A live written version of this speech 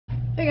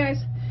Hey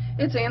guys,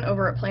 it's Ann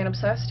over at Plant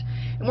Obsessed,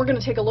 and we're going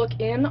to take a look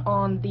in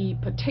on the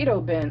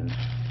potato bin.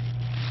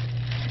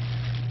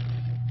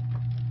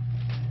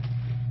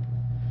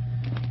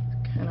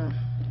 Kind of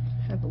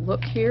have a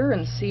look here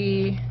and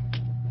see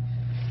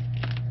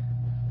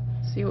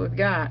what we've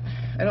got.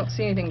 I don't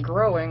see anything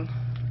growing.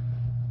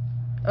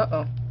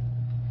 Uh-oh.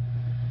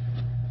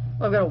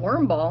 Well, I've got a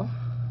worm ball.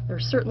 They're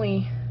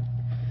certainly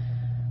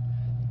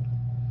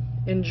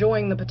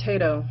enjoying the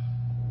potato.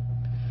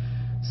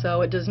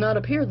 So it does not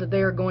appear that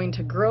they are going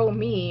to grow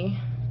me.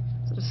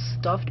 Is it a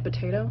stuffed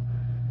potato?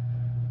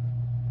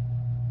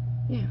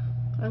 Yeah,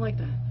 I like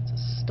that. It's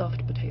a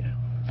stuffed potato.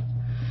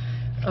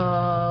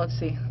 Let's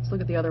see. Let's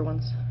look at the other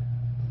ones.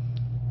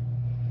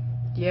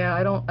 Yeah,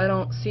 I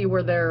don't see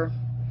where they're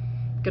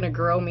gonna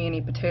grow me any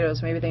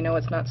potatoes. Maybe they know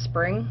it's not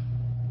spring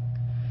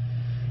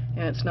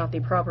and it's not the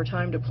proper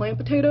time to plant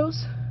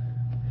potatoes.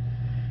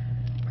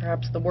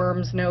 Perhaps the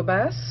worms know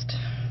best.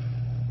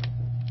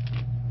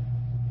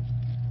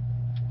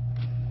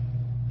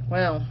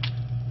 Well,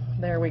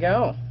 there we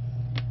go.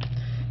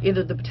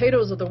 Either the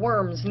potatoes or the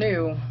worms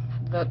knew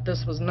that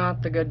this was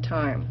not the good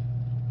time.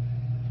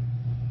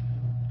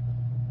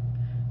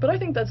 But I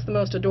think that's the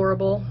most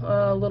adorable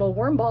little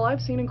worm ball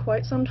I've seen in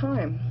quite some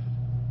time.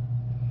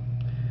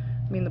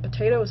 I mean, the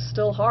potato is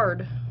still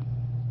hard.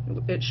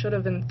 It should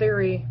have, in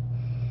theory,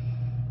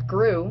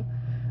 grew,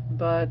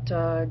 but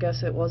I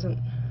guess it wasn't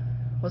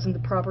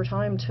the proper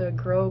time to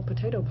grow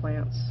potato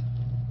plants.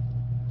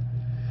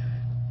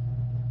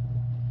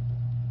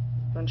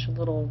 Bunch of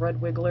little red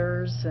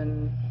wigglers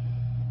and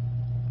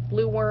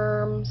blue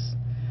worms.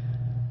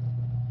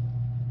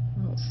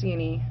 I don't see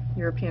any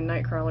European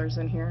night crawlers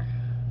in here.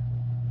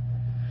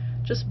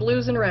 Just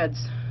blues and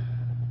reds.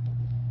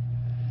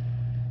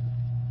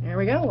 There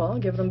we go. Well, I'll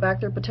give them back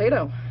their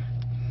potato.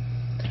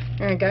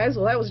 Alright guys,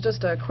 well that was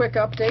just a quick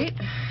update.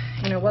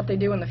 You know, what they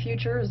do in the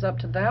future is up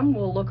to them.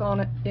 We'll look on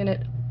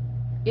it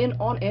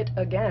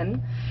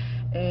again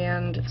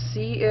and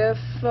see if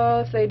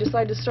they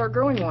decide to start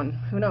growing one.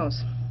 Who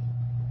knows?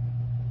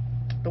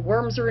 The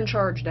worms are in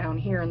charge down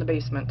here in the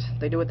basement.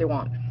 They do what they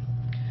want.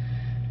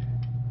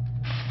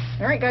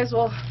 Alright guys,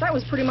 well that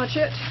was pretty much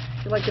it.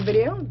 If you liked the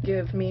video,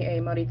 give me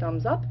a muddy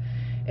thumbs up.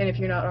 And if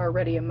you're not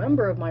already a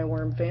member of my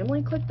worm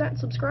family, click that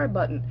subscribe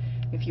button.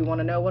 If you want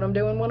to know what I'm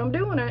doing when I'm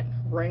doing it,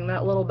 ring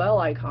that little bell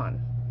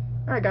icon.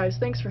 Alright guys,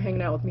 thanks for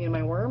hanging out with me and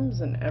my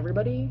worms, and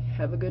everybody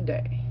have a good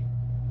day.